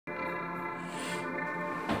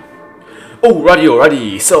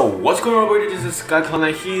Alrighty. So what's going on, everybody? This is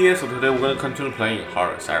Sky here. So today we're gonna continue playing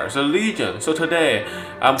Horus Heresy Legion. So today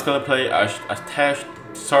I'm gonna play Atesh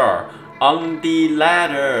Tarsa on the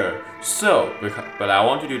ladder. But I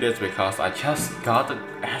want to do this because I just got the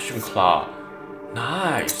Ashen Claw.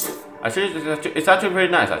 Nice. It's actually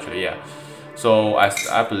pretty nice, actually. Yeah. So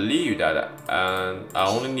I believe that I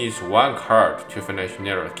only need one card to finish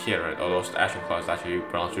near Kieran, although the Ashen Claw actually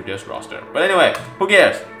belongs to this roster. But anyway, who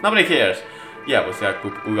cares? Nobody cares. Yeah,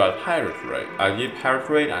 we got Pirate Raid. I need Pirate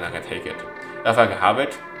Raid and I can take it. If I can have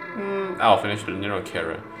it, I'll finish the Nero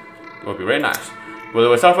Kieran. It will be very nice. But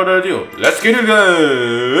without further ado, let's get it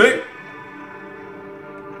going!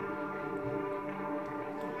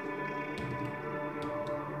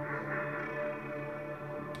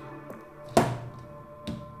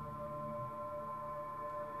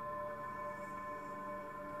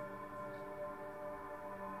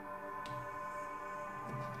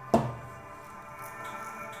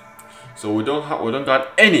 So we don't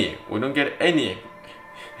get any. We don't get any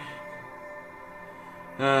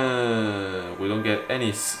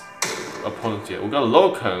opponents yet. We got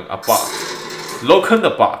Loken, a bot. Loken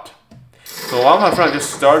the bot. So one of my friends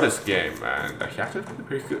just started this game and he actually played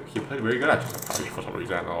pretty good. He played very good actually, for some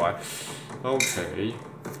reason, I don't know why. Okay.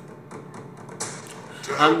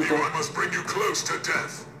 I must bring you close to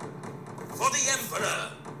death. For the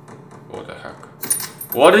Emperor. What the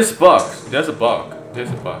heck? What is bug? There's a bug.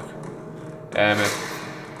 There's a bug.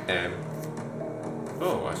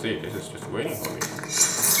 Oh, I see. This is just waiting for me.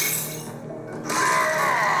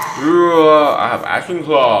 I have Ashen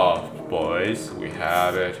Claw, boys. We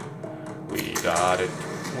have it. We got it.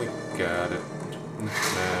 We got it.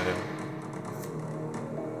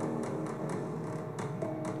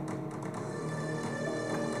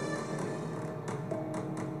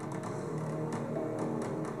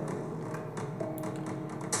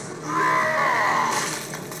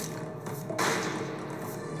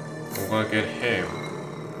 I'm gonna get him.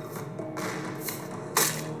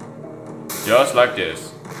 Just like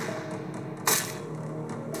this.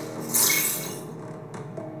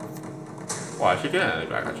 Wow, I should get an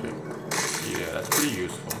back actually. Yeah, that's pretty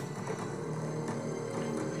useful.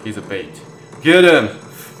 He's a bait. Get him!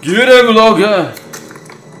 Get him, Logan!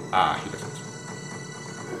 Ah, he doesn't.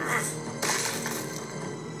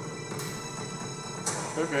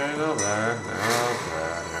 Okay, not bad, not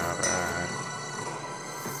bad, not bad.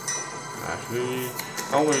 Actually,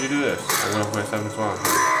 I'm going to do this. I'm going to play 7 swans.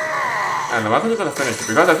 And I'm actually going to finish it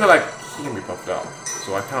because I feel like he can be buffed up.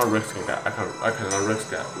 So I cannot risk that. I cannot risk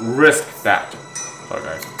that. Sorry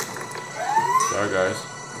guys. Sorry guys.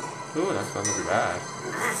 Ooh, that's not gonna be bad.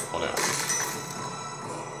 Hold on.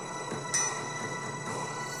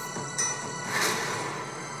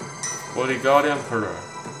 Bodyguard Emperor.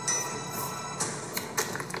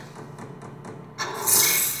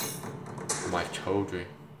 My children.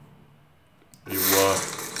 You will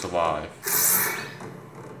survive.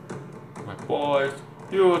 My boys,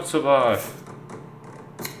 you would survive.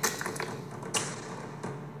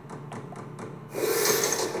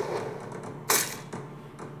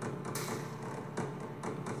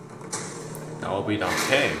 That will be down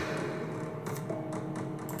 10.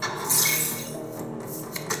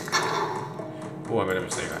 Oh, I made a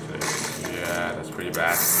mistake actually. Yeah, that's pretty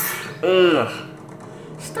bad. Ugh.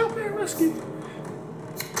 Stop being risky.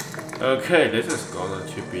 Okay, this is going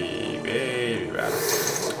to be very bad.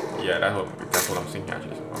 Yeah, that's what I'm thinking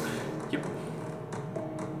actually. Yep.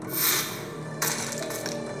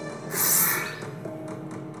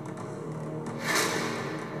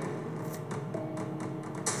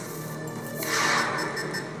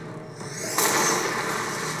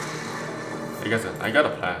 I got a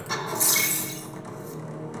plan.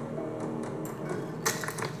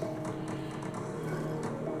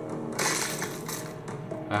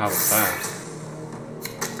 I have a plan.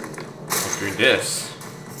 I'm doing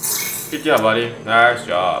this. Good job, buddy. Nice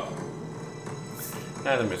job. And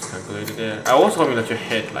I miscalculated there. I was hoping that you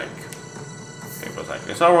hit like. It was like,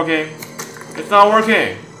 it's not working. It's not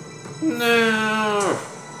working. No.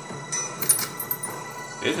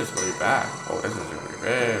 This is going to be bad. Oh, this is going to be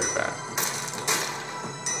very bad.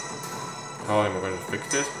 How am I going to fix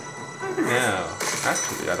this? I don't know.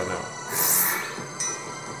 Actually, I don't know.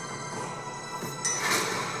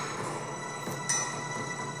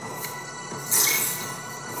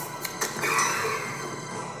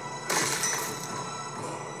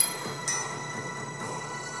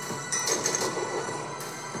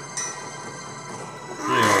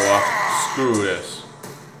 You know what? Screw this.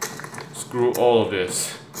 Screw all of this.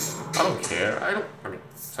 I don't care. I mean,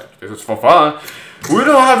 this is for fun. We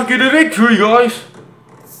don't have to get a victory, guys.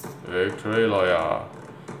 Victory, lawyer.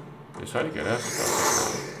 Just try to get us.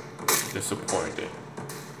 Disappointed.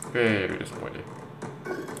 Very disappointed.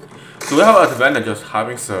 So we have an advantage of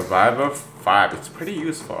having Survivor 5. It's pretty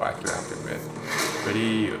useful, actually, I have to admit. Pretty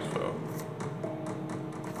useful.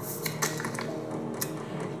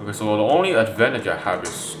 Okay, so the only advantage I have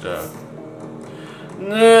is the...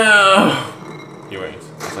 No! He wins.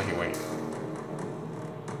 That's like he wins.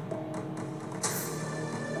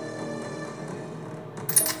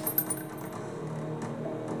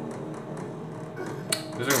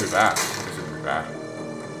 This is gonna be bad. This is gonna be bad.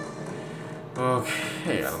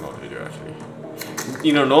 Okay, I don't know what to do actually.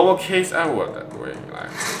 In a normal case, I would that way,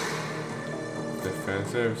 like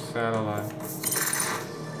defensive satellite.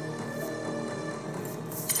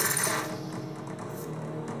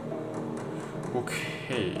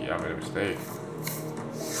 Okay, I made a mistake.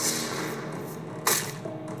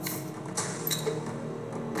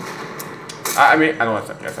 I mean, I don't want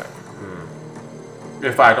to say, yes,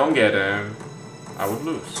 if I don't get them, I would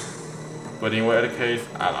lose. But in whatever case,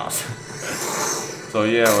 I lost. So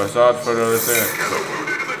yeah, without further ado,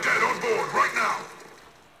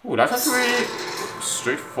 ooh, that's actually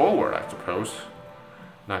straightforward, I suppose.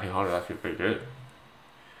 1900, actually pretty good.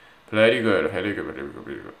 Pretty good, very good, very good,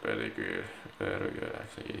 very good, very good, very good.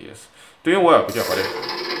 Actually, yes, doing well. Good job, buddy.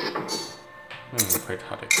 Play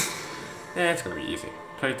tactic. Yeah, it's gonna be easy.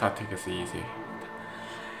 Play tactic is easy.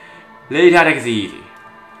 Play tactic is easy,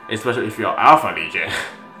 especially if you're Alpha Legion.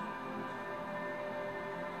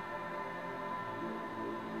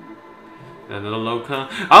 Another local.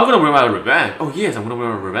 I'm gonna bring my revenge. Oh yes, I'm gonna bring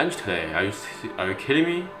my revenge today. Are you kidding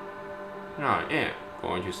me? No, yeah.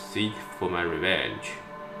 Going to seek for my revenge.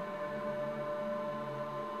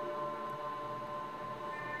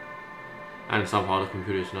 And somehow the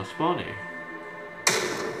computer is not spawning.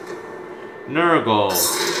 Nurgle!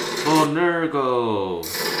 Oh, Nurgle!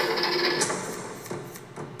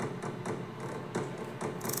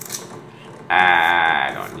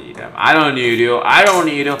 I don't need them. I don't need you. I don't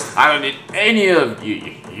need you. I don't need any of you.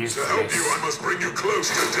 To help you, I must bring you close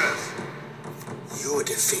to death. Your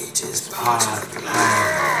defeat is part of the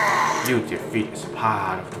plan. Your defeat is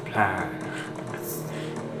part of the plan.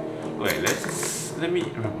 Wait, let me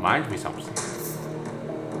remind me something.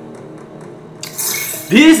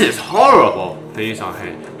 This is horrible. Please on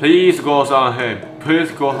him. Please go on him.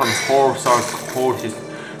 Please go on horses.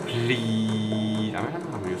 Please. I don't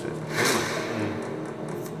know how to use it.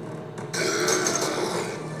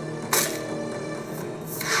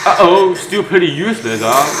 Uh-oh, still pretty useless,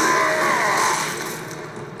 huh?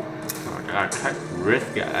 Oh, I can't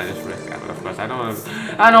risk it. I just risk it. But of course, I don't want to do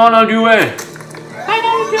it. I don't want to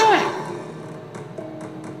do it.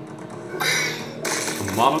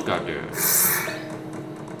 Mama got do it.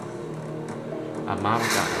 Mama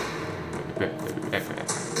got it.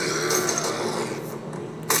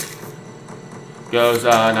 Goes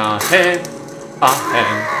on him.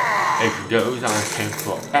 It goes on him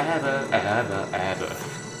forever, ever, ever.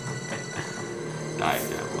 Like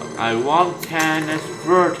that one. I want Canis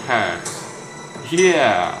Vertex.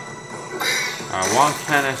 Yeah. I want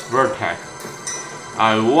Canis Vertex.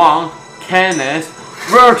 I want Canis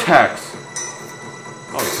Vertex.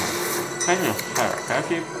 Oh, it's kind of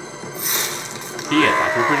effective. He is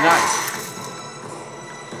actually pretty nice.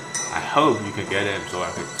 I hope you can get him so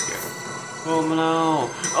I can get him. Oh no!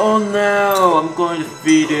 Oh no! I'm going to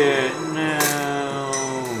feed it! No!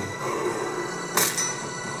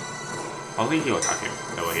 I think he'll attack him.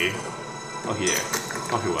 Will he? Oh, he did.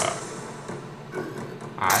 Oh, he will.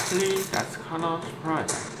 Actually, that's kind of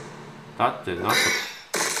surprising. That did not.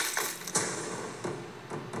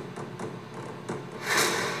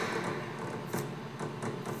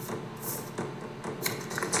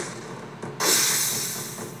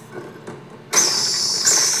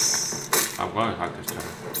 I'm going to attack this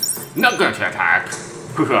turn. Not going to attack!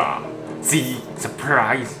 See?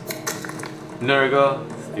 Surprise! Nurgle.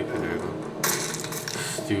 Stupid Nurgle.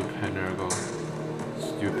 Stupid Nurgle.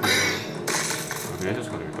 Stupid Nurgle. Okay, this is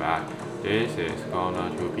gonna be bad. This is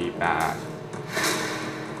gonna be bad.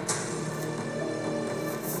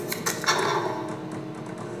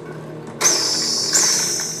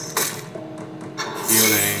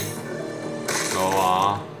 Healing. Go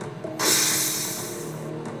on.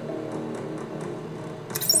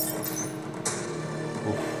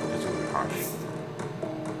 Oof, this is gonna be harsh.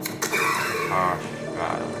 Harsh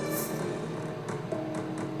battle.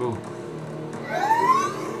 Ooh.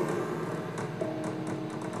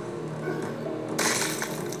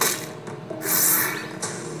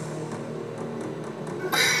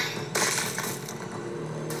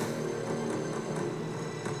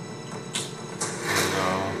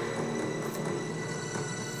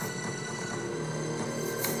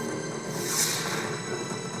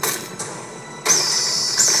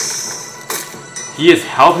 He is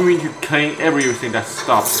helping me to clean everything that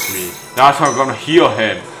stops me. That's how I'm gonna heal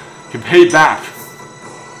him. To pay back.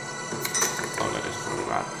 Oh, that is really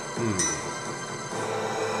bad.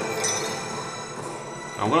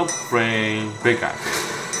 I'm gonna bring big guys.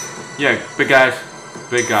 Yeah, big guys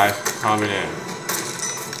coming in.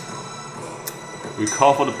 We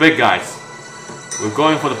call for the big guys. We're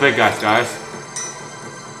going for the big guys, guys.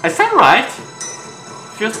 Is that right?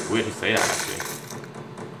 Feels weird to say that actually.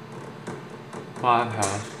 5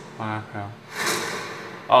 health, 5 health.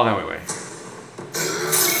 Oh, no, wait.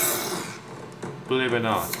 Believe it or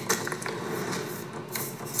not.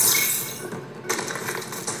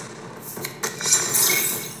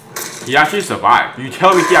 He actually survived. You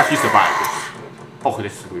tell me he actually survived this. Oh,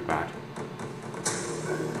 this is really bad.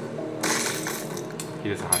 He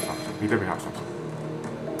doesn't have something. He doesn't have something.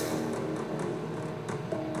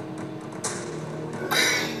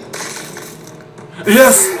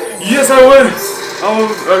 Yes! Yes, I win! I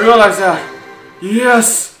realized that.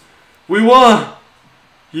 Yes! We won!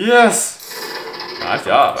 Yes! Nice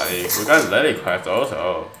job, buddy. We got Lily quest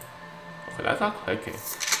also. Okay, that's not clicking.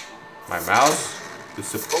 My mouse is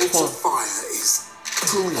supposed to fire is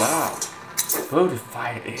too loud. The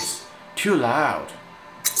fire is too loud.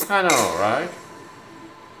 I know, right?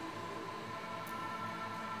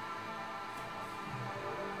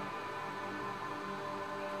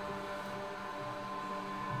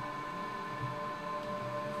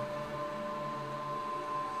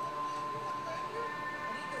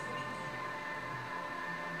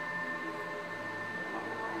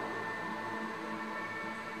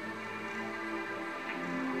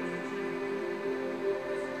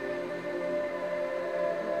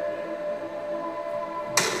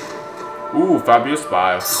 Ooh, fabulous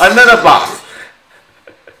bio. Another bot!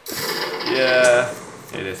 Yeah,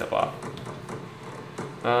 it is a bot.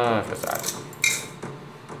 I feel sad.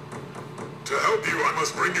 To help you, I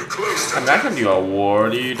must bring you close to I can do a war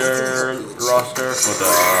leader roster for the...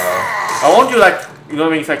 I won't do like, you know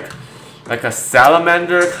what I mean? It's like a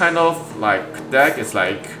salamander kind of like deck. It's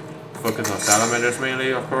like focus on salamanders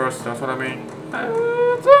mainly, of course. That's what I mean.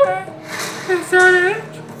 Is that it?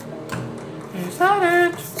 Is that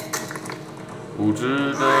it? 无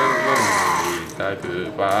知的梦里在独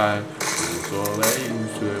白，无所谓，无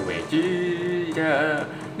所谓之的。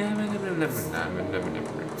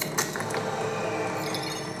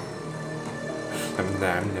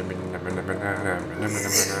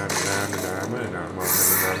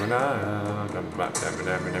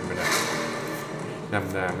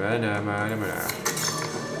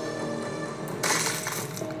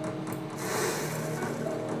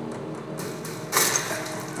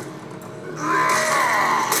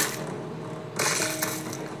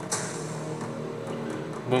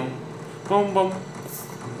Boom, boom, boom, boom,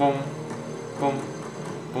 boom, boom,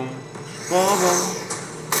 boom, boom.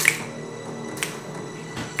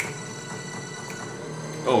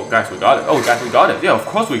 Oh, guys, we got it. Oh, guys, we got it. Yeah, of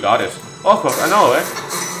course we got it. Of course, I know it.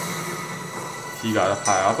 He got a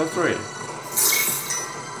pile of 3.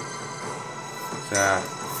 Sad.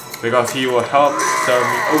 Because he will help serve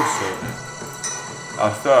me also.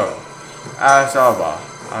 Asarba.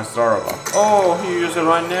 Oh, he uses it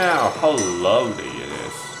right now. How lovely it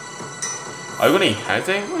is. Are you gonna enhance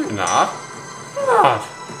it? No, you're not. Not.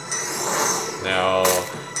 No.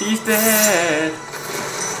 He's dead.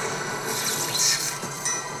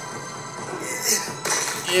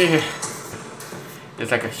 Yeah.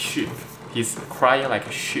 It's like a sheep. He's crying like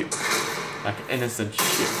a sheep. Like an innocent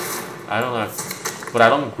sheep. I don't know. But I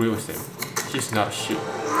don't agree with him. He's not a sheep.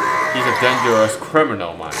 He's a dangerous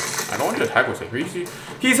criminal, man. I don't want to attack with him.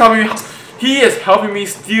 He's helping me. He is helping me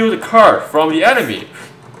steal the card from the enemy.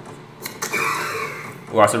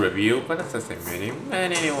 Was a review, but that's the same meaning.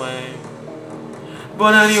 But anyway.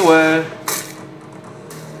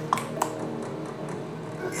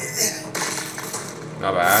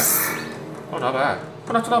 Not bad. Oh, not bad.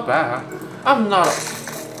 Oh, that's not bad. I'm not.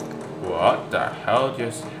 What the hell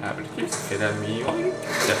just happened? Did you say that at me? Oh, you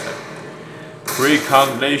just a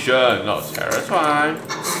pre-combination. No, terrifying.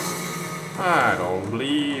 I don't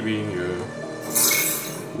believe in you.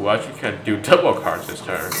 What, you can do double cards this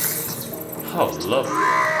turn? How lovely.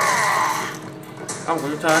 I'm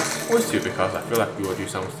going to attack with you because I feel like you will do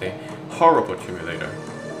something horrible to me later.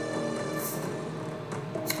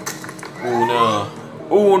 Oh no.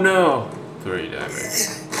 Oh no. 3 damage.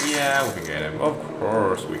 Yeah, we can get him. Of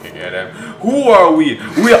course we can get him. Who are we?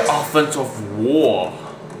 We are offensive war.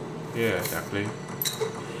 Yeah, exactly.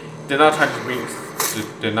 They're not trying to bring.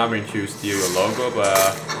 They're not meant to steal your logo, but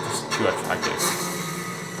just too attractive.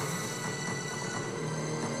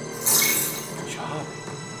 Good job.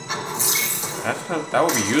 That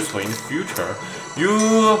would be useful in the future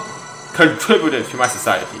You contributed to my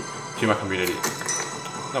society, to my community.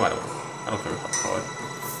 No matter what. I don't care about it.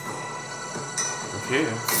 Okay.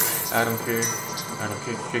 I don't care. I don't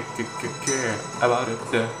care about it.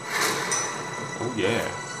 Oh yeah.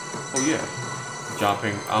 Oh yeah.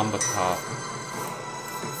 Jumping on the top.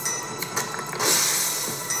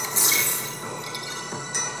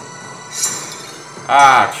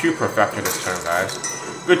 Ah, 2 perfection this turn, guys.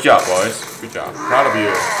 Good job, boys. Good job. Proud of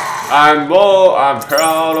you. I'm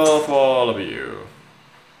proud of all of you.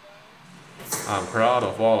 I'm proud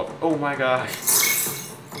of all of. Oh my god.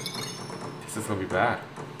 This is gonna be bad.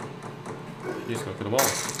 He's gonna kill them all.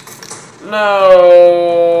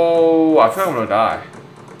 No! I think I'm gonna die.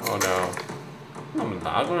 Oh no. I'm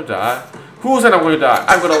not gonna die. Who said I'm gonna die?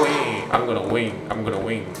 I'm gonna win. I'm gonna win. I'm gonna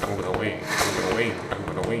win. I'm gonna win. I'm gonna win. I'm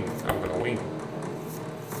gonna win. I'm gonna win.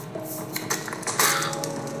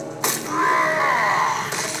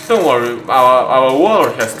 Don't worry, our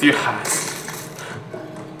warlord here still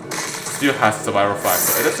has survival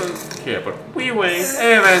factor. It doesn't care, but we win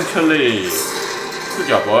eventually. Good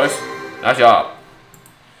job, boys. Nice job.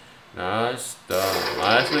 Nice done.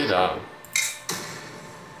 Nicely done.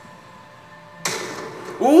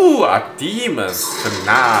 Ooh, a demon's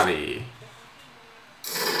finale.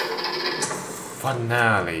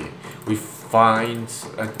 Finale. We find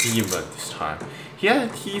a demon this time. Yeah,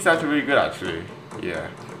 he's actually really good, actually. Yeah.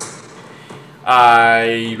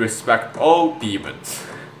 I respect all demons.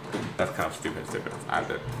 That's kind of stupid. I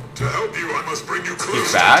did. To help you, I must bring you close.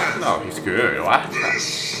 He's bad? No, he's good. What?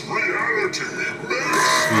 This reality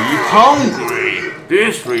makes me hungry.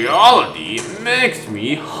 This reality makes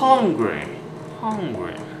me hungry.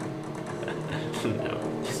 Hungry. No,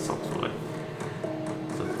 this sounds funny.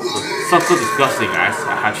 So disgusting, guys.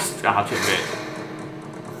 I have to admit.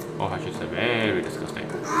 Oh, I should say very disgusting.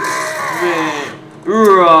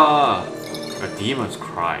 A demon's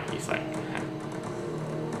crying. He's like.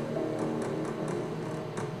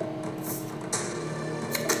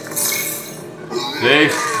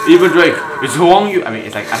 This even Drake, it's wrong you. I mean,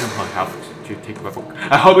 it's like I don't know how to take my book.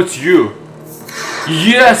 I hope it's you.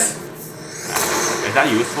 Yes. Is that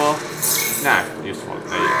useful? Nah, useful.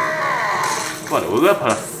 There you go. But we're gonna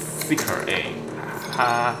put a seeker in.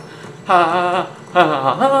 Ha ha ha ha.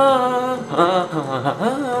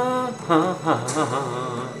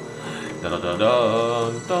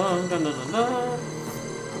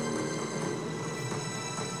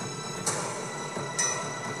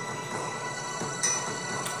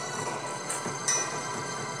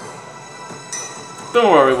 Don't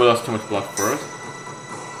worry, we lost too much blood first.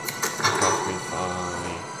 That'll be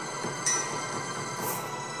fine.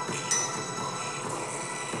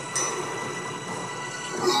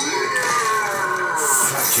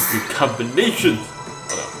 Such a good combination!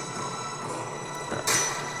 Hold on.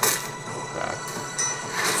 Bad.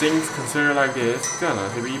 Things considered like this, gonna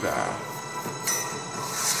be bad.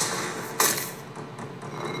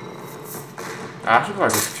 I actually feel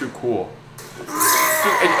like it's too cool. I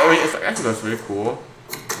mean, it's actually that's really cool.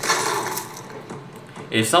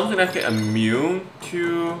 Is something that can immune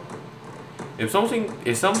to? Is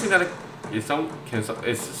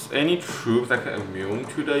any troops that can immune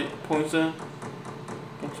to the poison?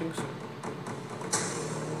 Don't think so.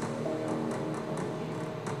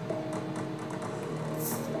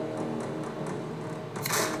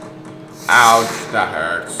 Ouch! That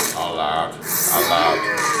hurts a lot.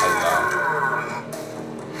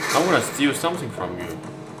 I'm gonna steal something from you.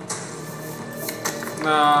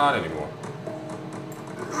 Not anymore.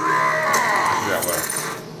 Yeah, well.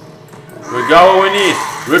 We got what we need.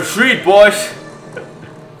 Retreat, boys.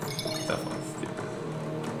 That one's stupid.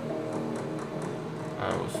 I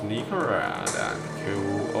will sneak around and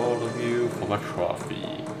kill all of you for my trophy.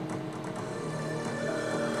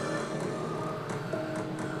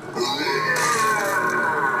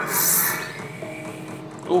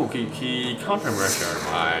 Oh, he counter-measured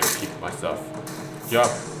my stuff. Yup.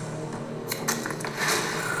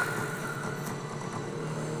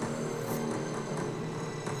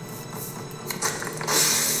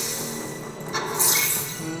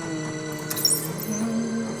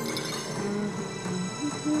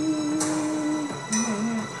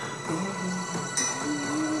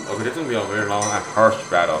 Okay, this is gonna be a very long and harsh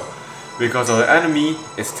battle because the enemy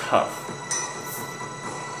is tough.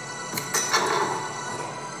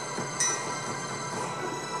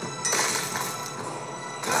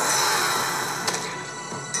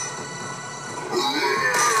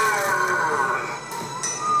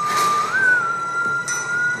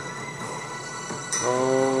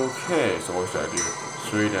 Okay, so what should I do?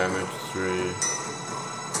 3 damage, 3.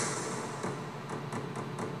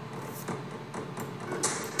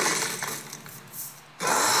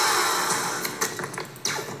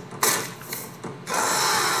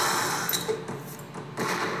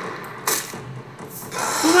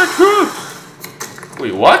 my troops!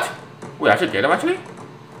 Wait, what? Wait, I should get him actually?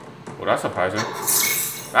 Well, that's surprising.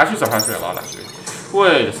 Actually surprised me a lot, actually.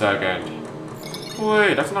 Wait a second.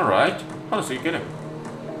 Wait, that's not right. How does he get him?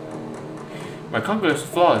 My calculus is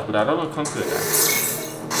flawless, but I don't know calculus that.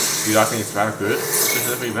 You think it's bad or good? This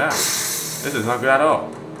is pretty bad. This is not good at all.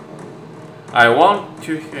 I want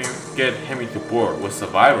to get him into board with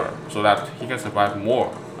Survivor, so that he can survive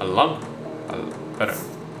more and longer. Better.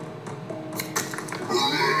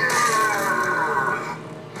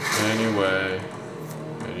 Anyway.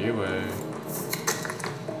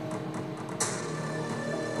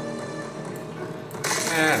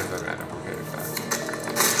 It doesn't matter. Okay, it's fine.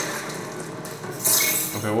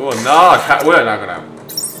 Okay, we're not gonna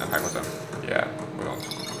attack with them. Yeah, we don't.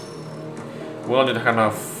 We'll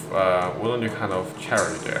need kind of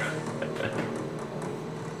charity there.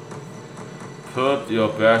 Put your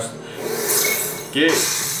best.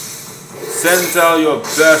 Send out your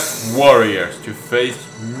best warriors to face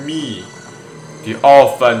me. The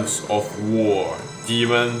offense of war.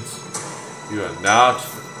 Demons, you are not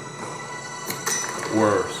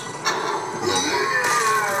worse.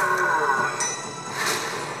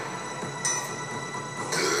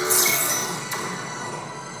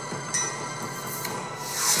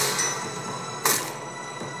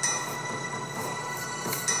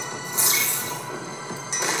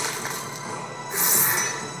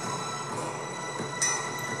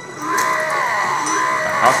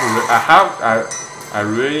 I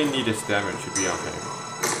really need this damage to be on him.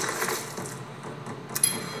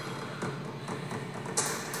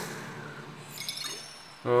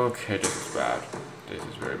 Okay, this is bad. This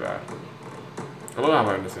is very bad. I don't know how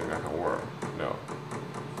anything that can work. No.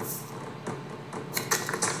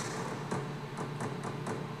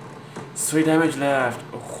 Three damage left.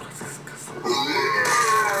 Oh, that's disgusting.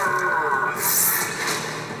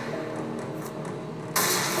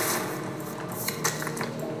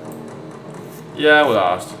 Yeah, we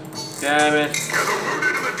lost. Damn it. Get the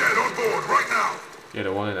wounded and the dead on board right now. Yeah,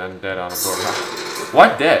 the wounded and dead on the board.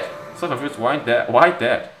 Why dead? So confused. Why dead? Why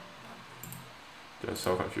dead? They're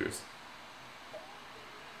so confused.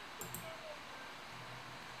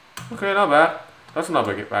 Okay, not bad. That's not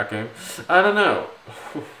a bad game. I don't know.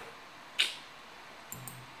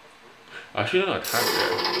 I shouldn't attack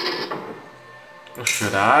there. Or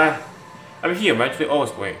should I? I mean, he eventually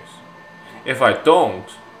always wins. If I don't,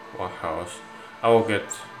 1 house, I will get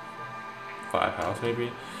 5 house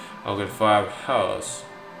maybe. I'll get 5 house,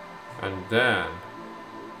 and then.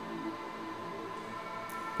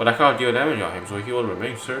 But I can't deal damage on him, so he will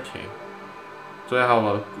remain 13. So I have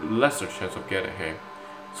a lesser chance of getting him.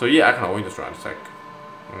 So yeah, I can win this round. It's like,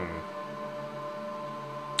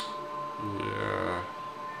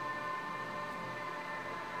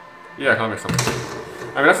 yeah, I can make something.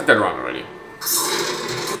 I mean, that's a dead round already.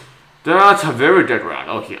 That's a very dead round.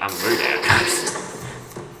 Okay, I'm very dead, guys.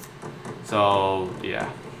 So yeah,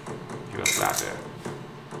 he was bad there.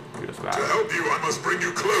 He was bad. To help you, I must bring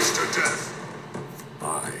you close to death.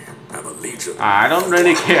 I am a legion. I don't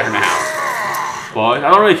really care now, boys. I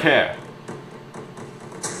don't really care.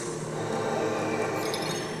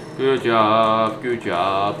 Good job, good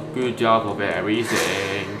job, good job of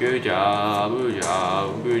everything. Good job, good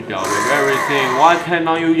job, good job of everything. Why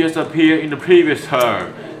cannot you just appear in the previous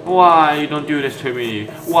turn? Why you don't do this to me?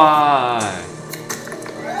 Why?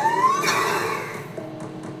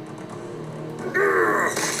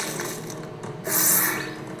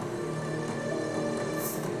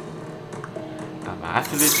 I'm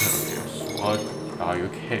actually curious. What are you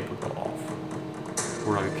capable of?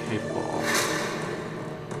 What are you capable of?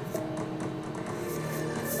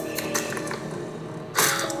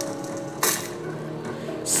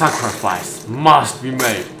 Sacrifice must be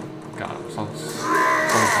made. God, sounds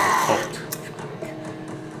cold.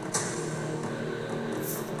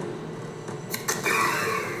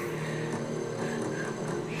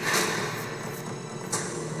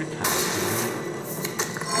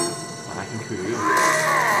 But I can kill you.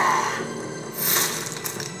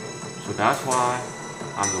 So that's why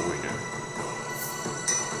I'm the winner.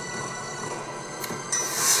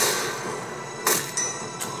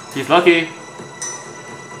 He's lucky.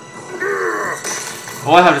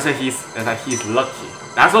 All I have to say is that he's lucky.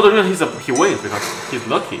 That's not the reason he wins, because he's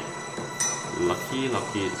lucky. Lucky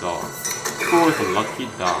dog. Who is a lucky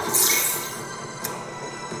dog?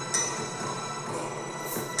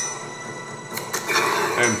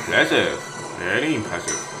 Impressive. Very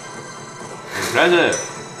impressive. Impressive.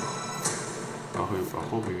 I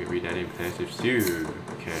hope you can be that impressive too.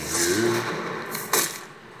 Can you?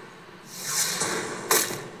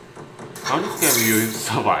 How does game you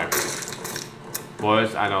survive?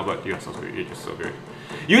 Boys, I know, but you're so good. You're just so good.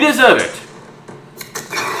 You deserve it.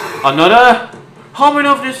 Another? How many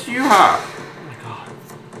of this do you have? Oh my god.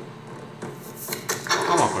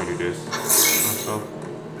 I'm not going to do this.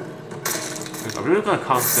 Because I'm really gonna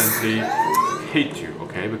constantly hate you,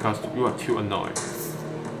 okay? Because you are too annoying.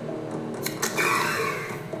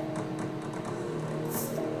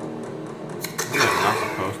 You are not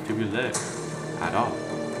supposed to be lit at all.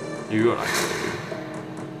 You are not supposed to be.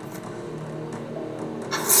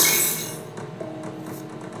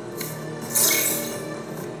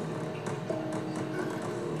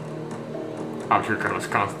 I'm sure Colonel's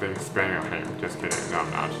constantly spamming on him. Just kidding. No,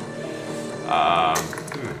 I'm not.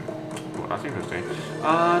 Well, that's interesting.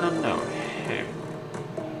 I don't know. Him.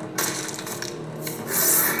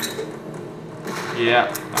 Yeah,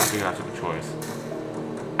 I think that's a good choice.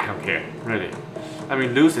 I don't care, really. I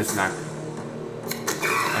mean, lose is not.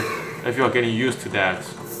 Like, if you are getting used to that,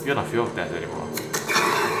 you're not feeling that anymore.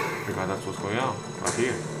 Because that's what's going on right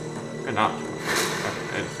here. You're not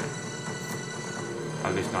anything.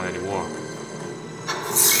 At least not anymore.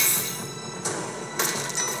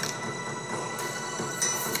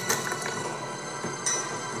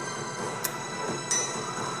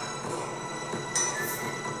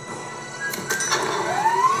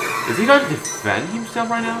 Is he gonna defend himself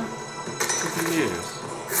right now? What he is?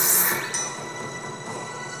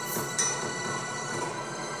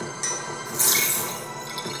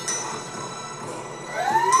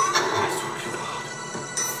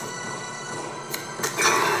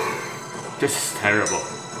 This is terrible.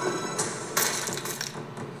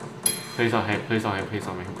 Please on him, please on him, please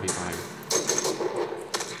on him, please on him.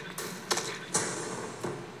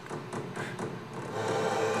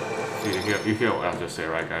 You hear what I just say,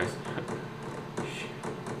 right, guys?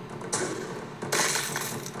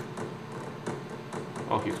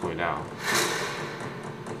 Oh, he's going down.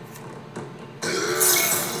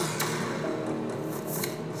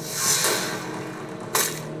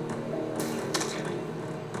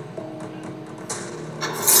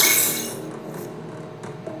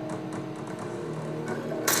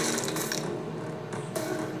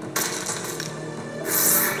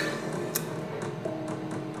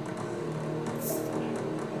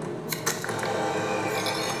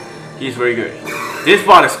 He's very good. This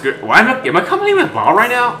bot is good. Why am I coming in with a bot right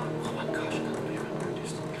now? Oh my gosh, I can't believe I'm doing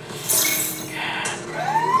this.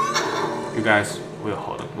 You guys, we'll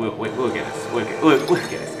hold on. We'll get this. We'll get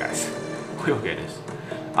this, guys. We'll get this.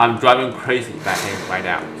 I'm driving crazy back in right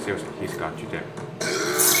now. Seriously, he's got you there.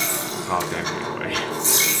 God damn it, anyway.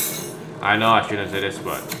 I know I shouldn't say this,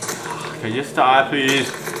 but can you just die, please?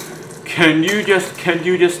 Can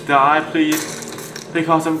you just die, please?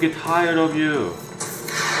 Because I'm getting tired of you.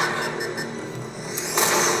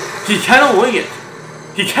 He cannot wing it.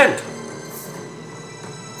 He can't.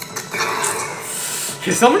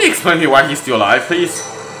 Can somebody explain me why he's still alive, please?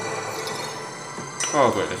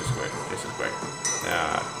 Oh, good. This is great. This is great.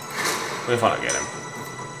 Yeah. We'll finally get him.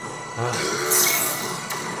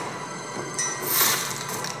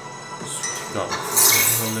 No.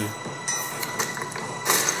 Holy.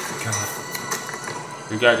 God.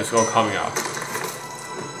 You guys just go coming out.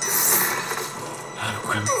 I'm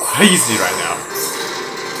going crazy right now.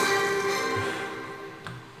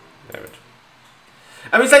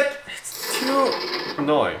 I mean, it's too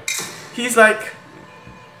annoying. He's like...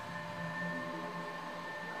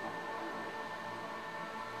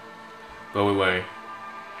 Go away.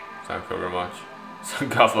 Thank you very much.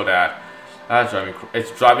 Thank God for that. That's driving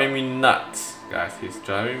it's driving me nuts. Guys, he's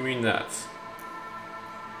driving me nuts.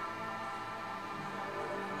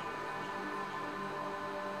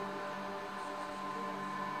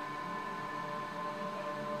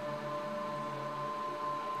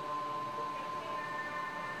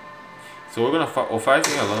 So we're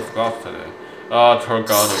fighting a lot of gods today.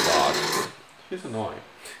 Torgado bot. He's annoying.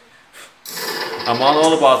 Among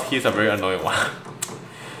all the bots, he's a very annoying one.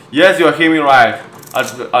 Yes, you're hearing me right.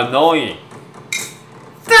 Annoying.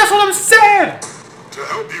 That's what I'm saying! To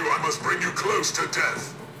help you, I must bring you close to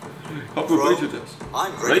death. Hope you're ready for this.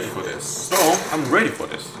 I'm ready for this. Storm, I'm ready for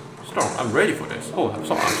this. Storm, I'm ready for this. Oh, I'm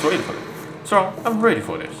sorry, I'm so ready for this. Storm, I'm ready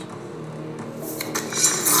for this.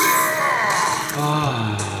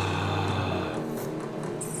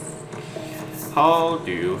 How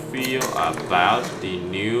do you feel about the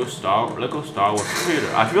new Lego Star Wars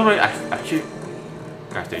trailer? I feel like actually,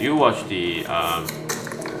 guys, did you watch the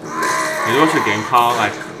GameCon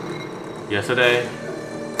like yesterday?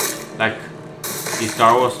 Like the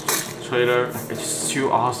Star Wars trailer, it's just too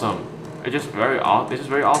awesome. It's just very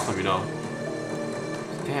awesome, you know.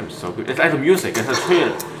 Damn, so good. It's like the music. It's a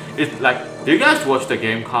trailer. It's like, did you guys watch the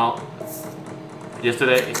GameCon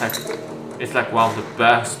yesterday? It's like one of the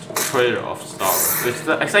best trailer of Star Wars. It's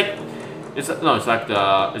like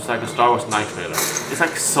the Star Wars 9 trailer. It's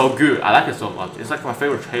like so good. I like it so much. It's like my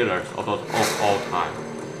favorite trailers of all time.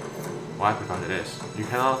 Why? Because it is.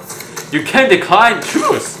 You can't decline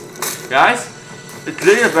truth, guys. It's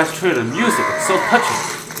really the best trailer. Music, it's so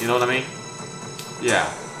touching. You know what I mean? Yeah.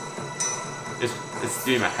 It's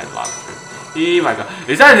doing my head a lot. Oh my god.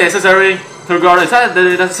 Is that necessary? Turgarden, is that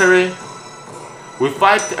necessary? We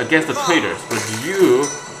fight against the traitors, but you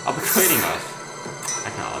are betraying us. I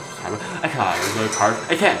cannot enjoy a card.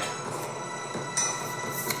 I can't.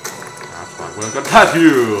 That's why we're gonna tap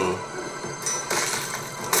you.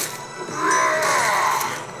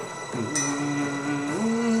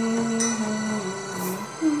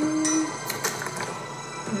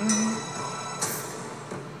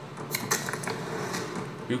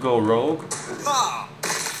 You go rogue.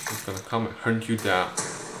 He's gonna come and hunt you down.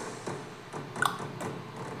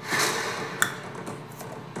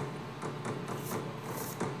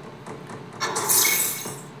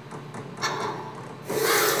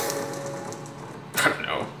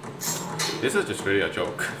 This is just really a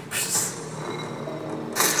joke.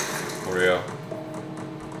 For real.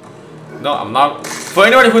 No, I'm not. For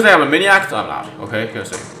anybody who says I'm a maniac, I'm not. Okay,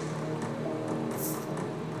 here's it.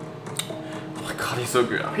 Oh my god, he's so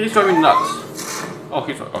good. He's driving me nuts. Oh,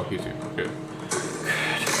 he's good. Good.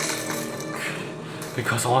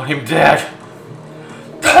 Because I want him dead.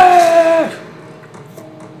 Dead!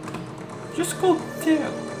 Just go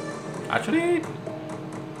dead. Actually.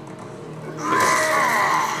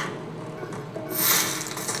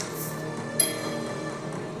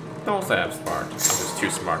 Don't say I'm smart. I'm just too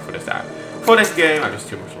smart for this app. For this game, I'm just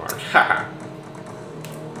too smart. Haha.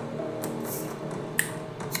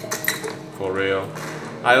 For real.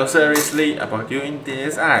 Are you seriously about doing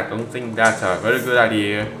this? I don't think that's a very good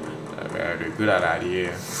idea. A very good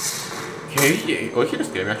idea. Okay, he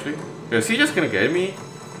just get me actually. Is he just gonna get me?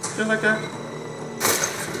 Just like that?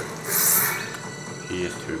 He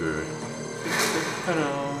is too good.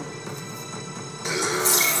 Hello.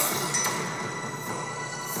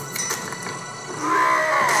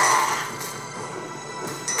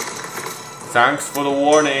 Thanks for the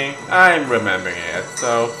warning. I'm remembering it,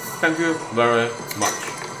 so thank you very much.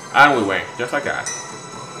 And we win, just like that.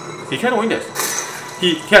 He can't win this.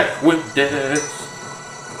 He can't win this.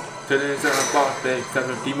 This is about the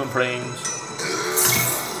 7 demon planes.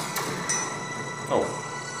 Oh.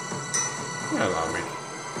 You're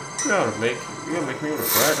gonna make me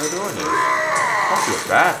regret doing this. I feel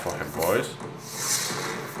bad for him, boys.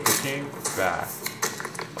 Looking bad.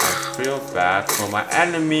 I feel bad for my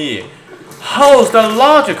enemy. How's that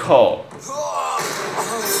logical?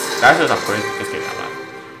 That's just a crazy. Just kidding, I'm not.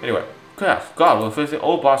 Anyway, God, we're facing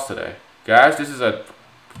old boss today, guys. This is a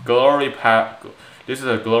glory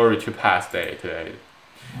to pass day today.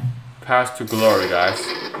 Pass to glory, guys.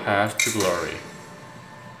 Pass to glory.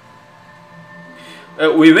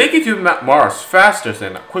 We make it to Mars faster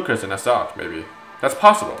than, quicker than I thought. Maybe that's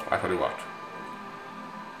possible. I tell you what.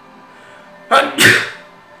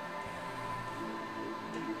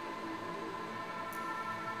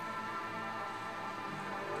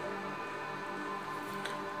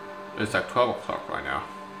 It's like 12 o'clock right now.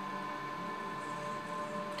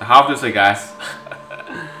 How to say, guys?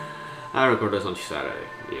 I record this on Saturday.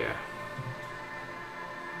 Yeah.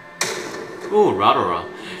 Ooh, router run.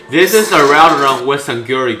 This is a router run with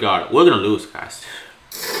Sanguri guard. We're gonna lose, guys.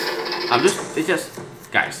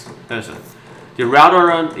 Guys, listen. The router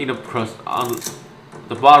run in the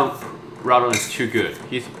bottom router is too good.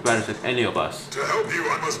 He's better than any of us. To help you,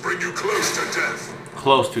 I must bring you close to death.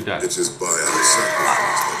 Close to death. It is by our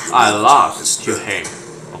sacrifice that you I lost to him.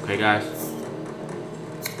 Okay, guys.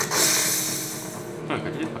 I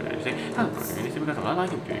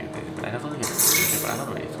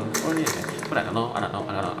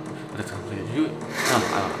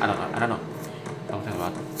don't know. Something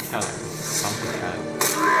about talent.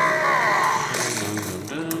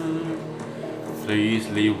 Please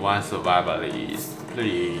leave one survivalist.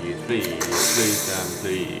 Please,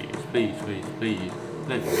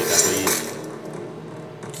 let me that, please.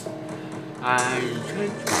 I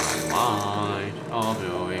changed my mind of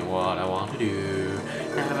doing what I want to do.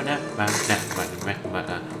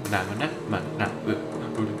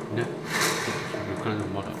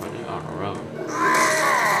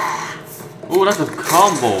 Ooh, that's a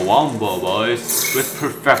combo wombo, boys, with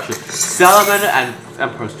perfection. Salamander and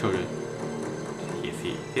Emperor's Children. You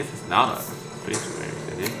see, this is not a space marine,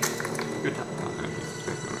 is it? You're not gonna be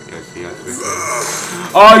a space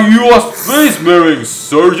marine. Are you a space marine,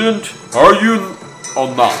 Sergeant? Are you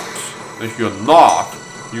or not? If you're not,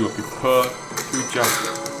 you will be put to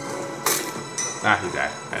justice. Ah, he's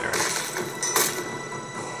dead. Anyway.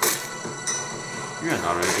 You're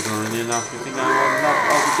not really ignorant enough to think I will not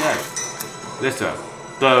all be dead. Listen,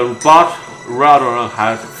 the bot Radon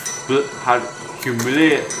had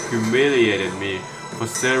humiliated me for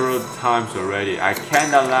several times already. I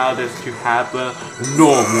can't allow this to happen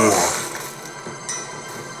no more.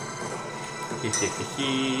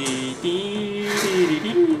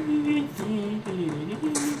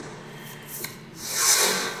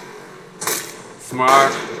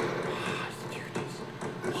 Smart.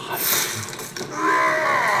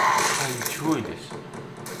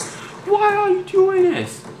 Why are you doing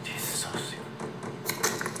this? This is so stupid.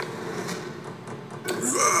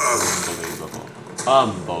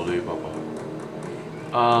 Unbelievable.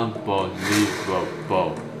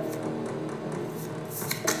 Unbelievable.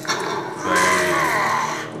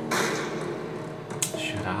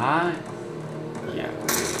 Should I? Yeah.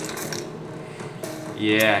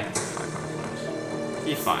 Yeah,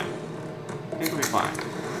 he's fine. He's gonna be fine.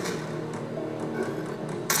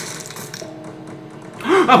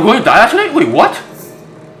 I'm going to die actually? Wait, what?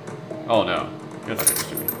 Oh no. You're not doing this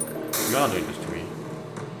to me. You're not doing this to me.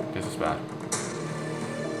 This is bad.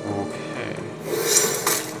 Okay.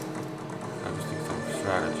 I'm just thinking some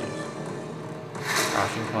strategies.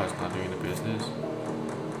 Ashen Claw is not doing the business.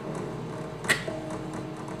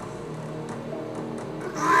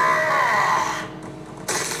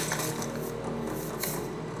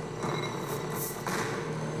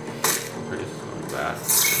 Okay, this is going to be bad.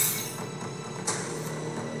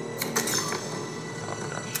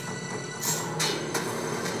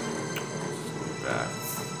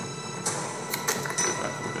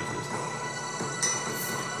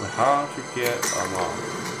 How to get along.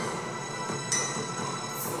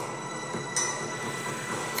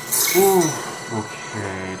 Ooh,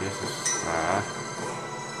 okay, this is bad.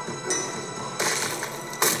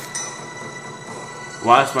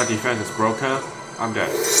 Once my defense is broken, I'm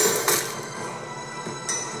dead.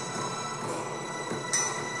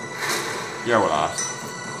 Yeah, we lost.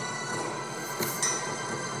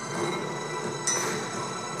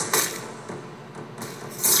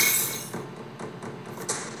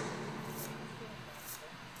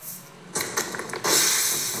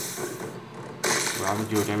 I'm gonna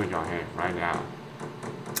do damage on him right now.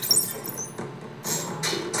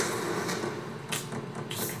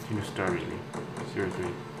 Just continue starving me.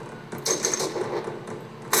 Seriously.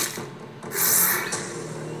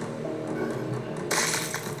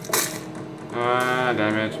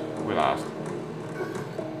 Damn it. We lost.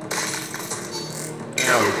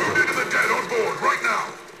 Yeah, we Into the dead on board right now.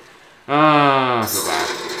 Feel bad.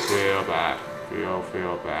 Feel bad.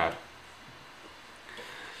 Feel bad.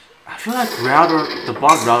 I feel like the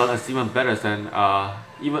bot router is even better than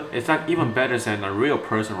even better than a real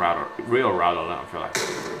person router, I feel like.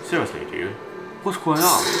 Seriously, dude, what's going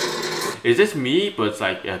on? Is this me? But it's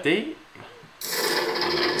like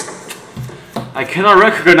I cannot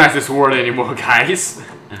recognize this word anymore, guys.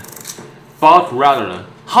 Bot router.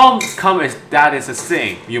 How come that is a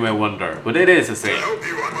thing? You may wonder, but it is a thing. To help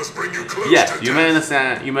you, I must bring you close Yes, to you death. may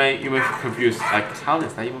understand. You may confuse. Like, how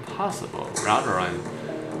is that even possible? Router and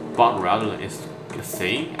bot router is a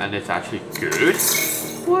thing, and it's actually good.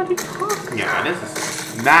 What are you talking about? This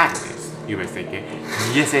is madness. You may think it.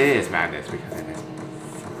 Yes, it is madness because it is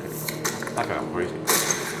fucking crazy.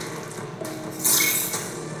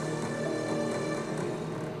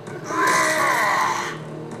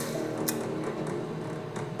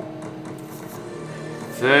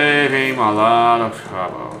 Saving a lot of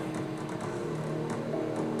trouble.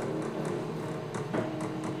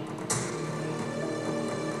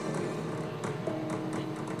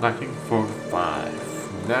 Looking for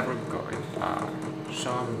 5, never going far.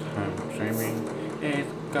 Sometimes dreaming is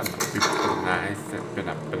gonna be nice.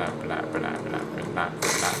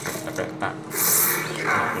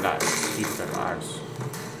 Keep their lives.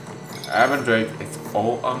 Evan Drake, it's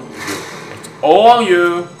all on you. It's all on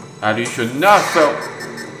you, and you should not feel.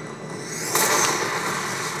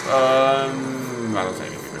 I don't say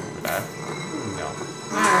anything with that. No.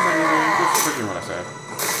 I don't say anything. Just freaking what I said.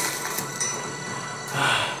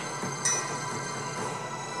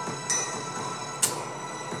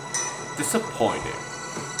 Disappointing.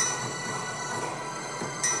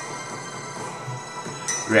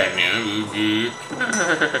 Red music. I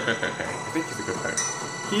think he's a good player.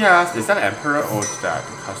 He has. Is that Emperor or is that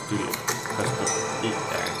Custodian?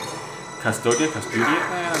 Custodian? I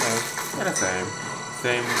don't know. They're the same.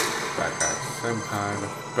 Same bad guy. Same kind of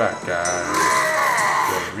bad guy.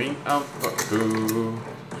 Dreaming of a who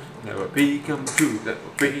never become true. Never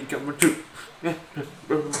become true.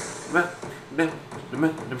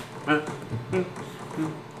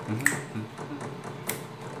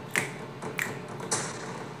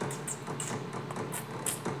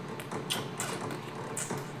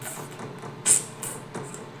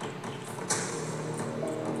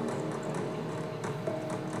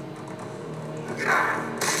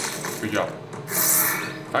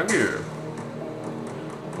 Thank you.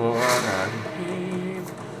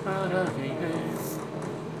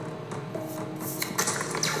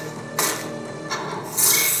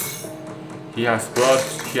 He has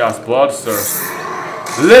bloodthirst.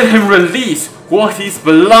 Let him release what he's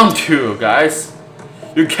belonged to, guys.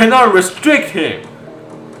 You cannot restrict him.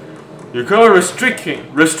 You cannot restrain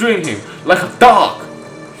him like a dog.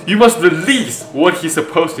 You must release what he's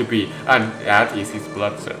supposed to be, and that is his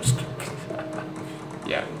bloodthirst.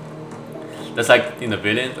 Yeah. That's like in the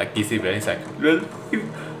villain, like DC villains, like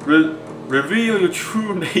reveal your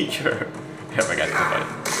true nature. Yeah, my God, somebody.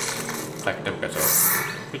 It's like them guys.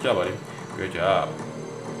 Good job, buddy. Good job.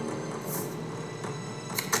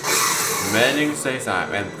 Manning says I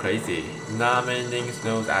am crazy. Nah, Manning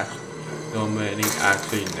knows actually. No, Manning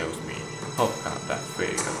actually knows me. Oh God, that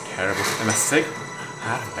fake, I'm terrible. Am I sick?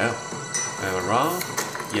 I don't know. Am I wrong?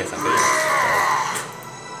 Yes, I think.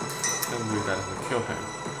 Can't believe that doesn't kill him.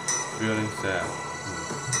 Feeling sad.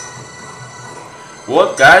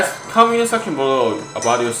 What, guys? Comment in the section below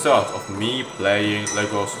about yourself of me playing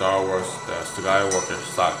Lego Star Wars The Skywalker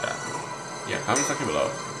Saga. Yeah, comment in the section below.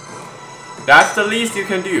 That's the least you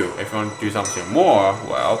can do. If you want to do something more,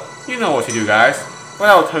 well, you know what to do, guys. But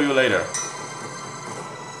I'll tell you later.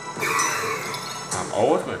 I'm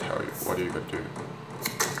always gonna tell you what you could do.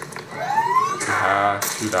 He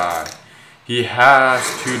has to die. He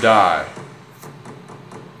has to die.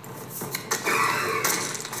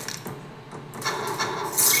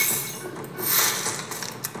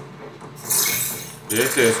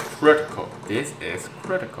 This is critical. This is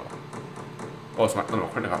critical. Oh, it's not a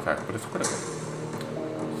critical effect, but it's critical.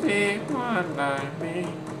 See what I mean?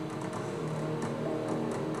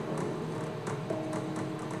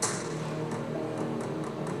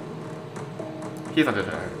 He's not there to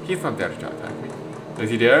attack. He's not there to attack me. Is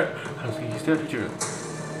he there? I don't think he's there to do it.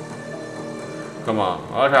 Come on,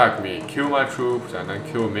 attack me. Kill my troops and then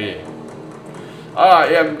kill me. I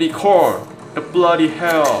am the core. The bloody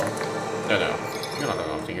hell. No, no. You're not the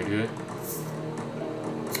thing to do it.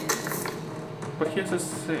 But here's the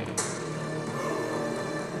thing.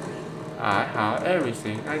 I have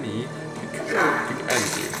everything I need to end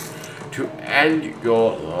you. To end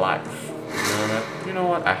your life. You know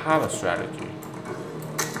what? I have a strategy.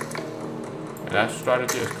 And that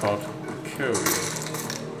strategy is called kill you.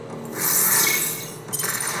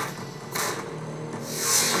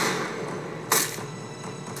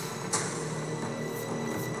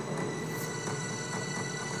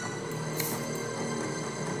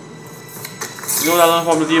 You know what I learned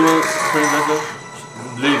from the demon princess?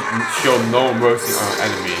 Show no mercy on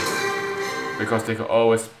enemies, because they can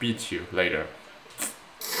always beat you later.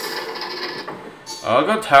 I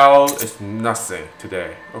can tell it's nothing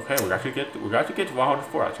today. Okay, we got to get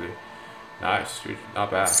 104 actually. Nice, not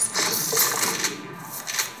bad.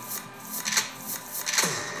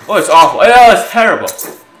 Oh, it's awful. Yeah, it's terrible.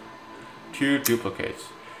 2 duplicates.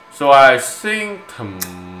 So I think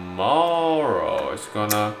tomorrow it's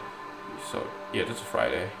gonna. So yeah, this is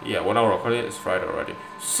Friday. Yeah, when I record it, it's Friday already.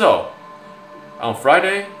 So on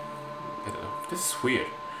Friday, I don't know. This is weird.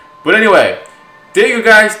 But anyway, thank you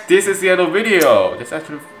guys. This is the end of the video. This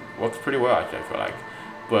actually works pretty well, actually, I feel like.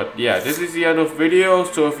 But yeah, this is the end of the video.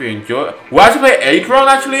 So if you enjoy, we actually play 8 rounds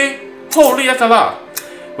actually. Holy, that's a lot.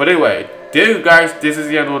 But anyway, thank you guys. This is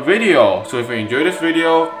the end of the video. So if you enjoyed this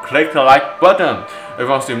video, click the like button. If you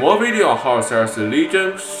want to see more video on Horus Heresy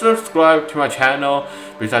Legion, subscribe to my channel.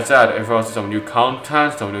 Besides that, if you want to see some new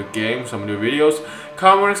content, some new games, some new videos,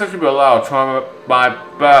 comment in the section below. I'll try my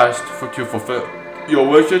best to fulfill your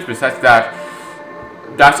wishes. Besides that,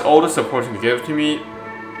 that's all the support you can give to me.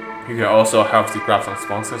 You can also help to grab some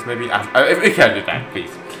sponsors, maybe. If you can do that,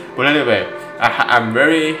 please. But anyway, I'm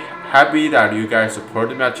very happy that you guys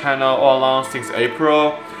supported my channel all along since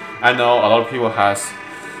April. I know a lot of people has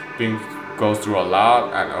been goes through a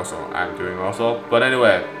lot, and also I'm doing also. But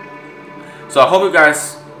anyway, so I hope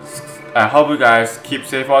you guys keep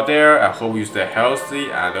safe out there. I hope you stay healthy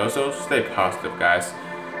and also stay positive, guys.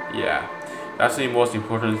 Yeah, that's the most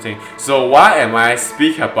important thing. So why am I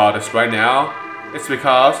speaking about this right now? It's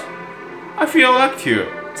because I feel like to.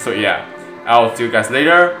 So yeah, I'll see you guys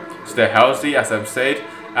later. Stay healthy, as I've said,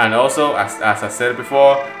 and also as I said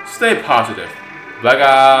before, stay positive. Bye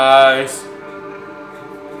guys.